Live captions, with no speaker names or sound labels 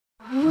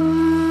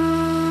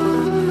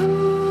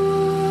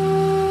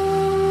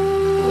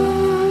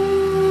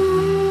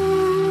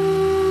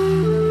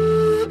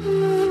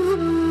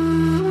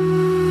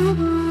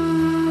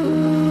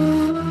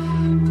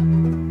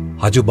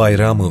Hacı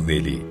Bayram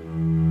Veli.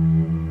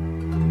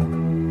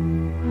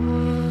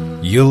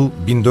 Yıl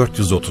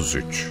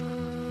 1433.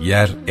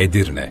 Yer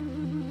Edirne.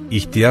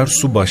 İhtiyar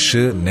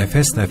subaşı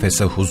nefes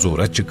nefese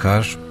huzura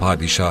çıkar,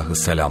 padişahı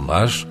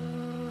selamlar.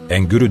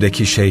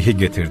 Engürü'deki şeyhi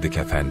getirdik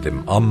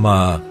efendim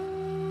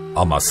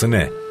aması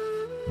ne?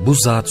 Bu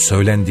zat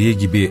söylendiği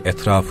gibi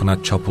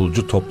etrafına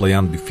çapulcu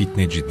toplayan bir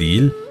fitneci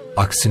değil,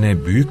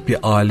 aksine büyük bir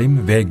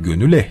alim ve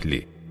gönül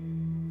ehli.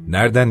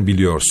 Nereden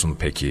biliyorsun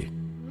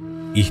peki?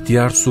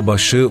 İhtiyar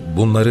subaşı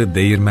bunları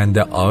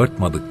değirmende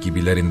ağırtmadık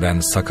gibilerinden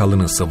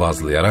sakalını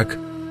sıvazlayarak,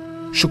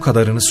 şu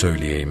kadarını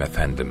söyleyeyim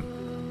efendim.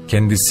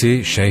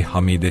 Kendisi Şeyh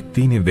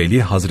Hamidettin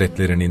Veli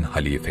Hazretlerinin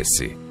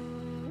halifesi.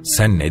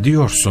 Sen ne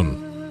diyorsun?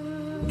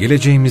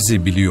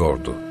 Geleceğimizi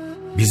biliyordu.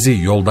 Bizi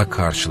yolda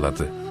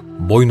karşıladı.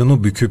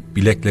 Boynunu büküp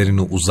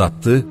bileklerini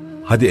uzattı.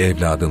 Hadi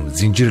evladım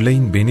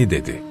zincirleyin beni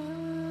dedi.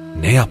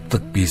 Ne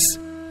yaptık biz?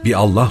 Bir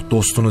Allah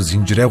dostunu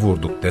zincire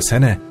vurduk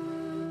desene.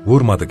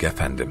 Vurmadık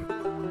efendim.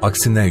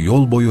 Aksine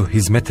yol boyu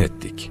hizmet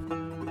ettik.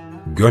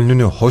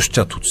 Gönlünü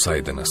hoşça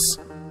tutsaydınız.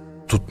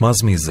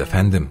 Tutmaz mıyız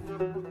efendim?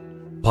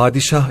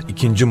 Padişah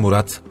II.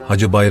 Murat,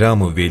 Hacı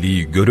Bayram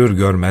Veli'yi görür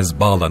görmez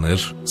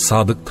bağlanır,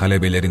 sadık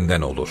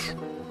talebelerinden olur.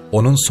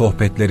 Onun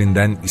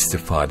sohbetlerinden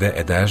istifade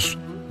eder,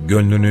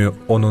 gönlünü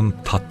onun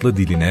tatlı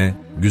diline,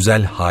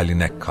 güzel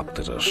haline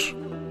kaptırır.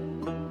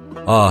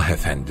 Ah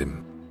efendim,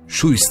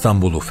 şu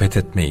İstanbul'u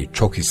fethetmeyi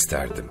çok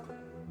isterdim.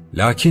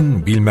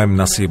 Lakin bilmem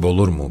nasip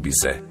olur mu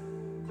bize?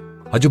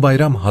 Hacı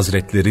Bayram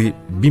Hazretleri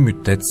bir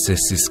müddet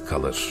sessiz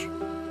kalır.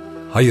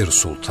 Hayır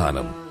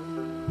sultanım,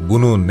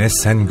 bunu ne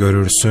sen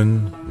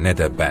görürsün ne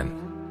de ben.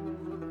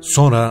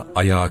 Sonra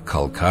ayağa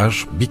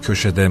kalkar, bir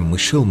köşede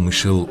mışıl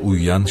mışıl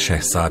uyuyan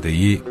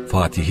şehzadeyi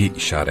Fatih'i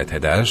işaret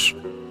eder.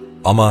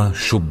 Ama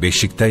şu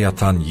beşikte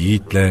yatan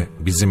yiğitle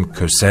bizim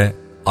köse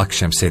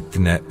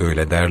Akşemseddin'e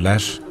öyle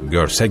derler,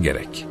 görse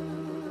gerek.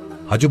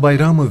 Hacı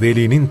Bayram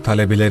Veli'nin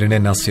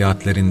talebelerine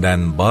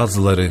nasihatlerinden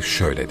bazıları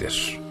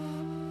şöyledir.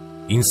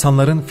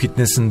 İnsanların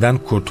fitnesinden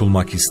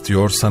kurtulmak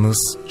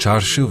istiyorsanız,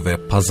 çarşı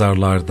ve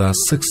pazarlarda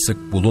sık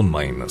sık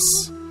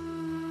bulunmayınız.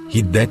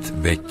 Hiddet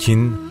ve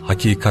kin,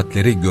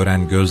 hakikatleri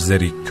gören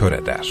gözleri kör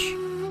eder.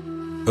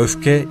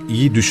 Öfke,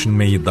 iyi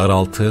düşünmeyi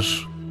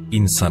daraltır,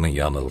 insanı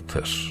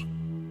yanıltır.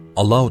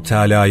 Allah-u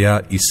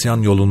Teala'ya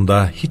isyan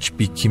yolunda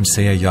hiçbir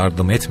kimseye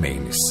yardım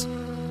etmeyiniz.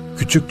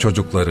 Küçük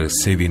çocukları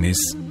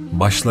seviniz,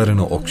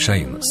 başlarını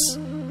okşayınız.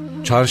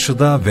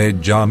 Çarşıda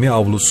ve cami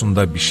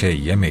avlusunda bir şey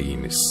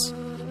yemeyiniz.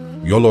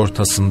 Yol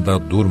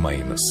ortasında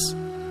durmayınız.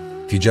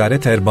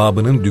 Ticaret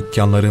erbabının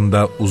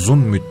dükkanlarında uzun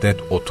müddet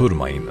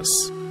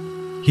oturmayınız.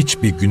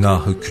 Hiçbir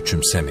günahı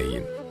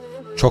küçümsemeyin.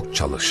 Çok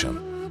çalışın.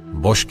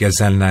 Boş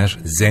gezenler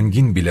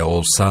zengin bile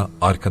olsa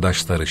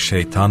arkadaşları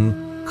şeytan,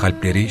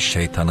 kalpleri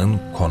şeytanın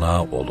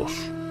konağı olur.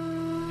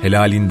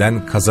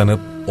 Helalinden kazanıp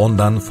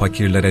ondan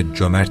fakirlere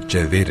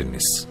cömertçe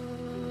veriniz.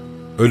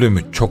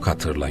 Ölümü çok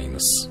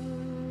hatırlayınız.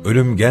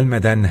 Ölüm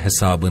gelmeden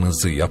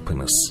hesabınızı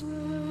yapınız.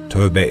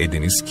 Tövbe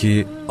ediniz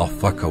ki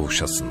affa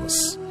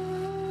kavuşasınız.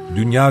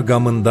 Dünya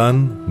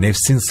gamından,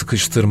 nefsin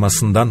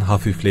sıkıştırmasından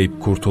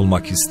hafifleyip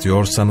kurtulmak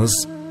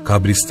istiyorsanız,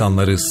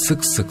 kabristanları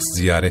sık sık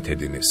ziyaret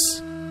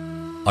ediniz.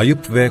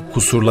 Ayıp ve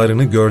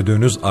kusurlarını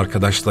gördüğünüz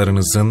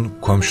arkadaşlarınızın,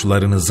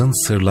 komşularınızın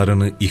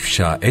sırlarını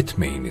ifşa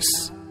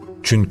etmeyiniz.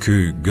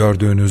 Çünkü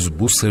gördüğünüz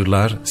bu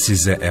sırlar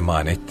size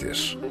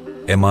emanettir.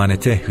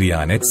 Emanete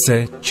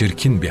hıyanetse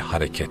çirkin bir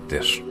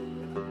harekettir.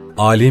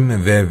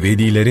 Alim ve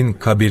velilerin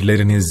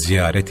kabirlerini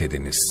ziyaret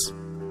ediniz.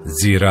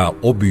 Zira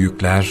o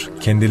büyükler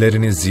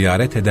kendilerini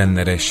ziyaret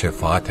edenlere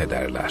şefaat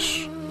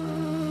ederler.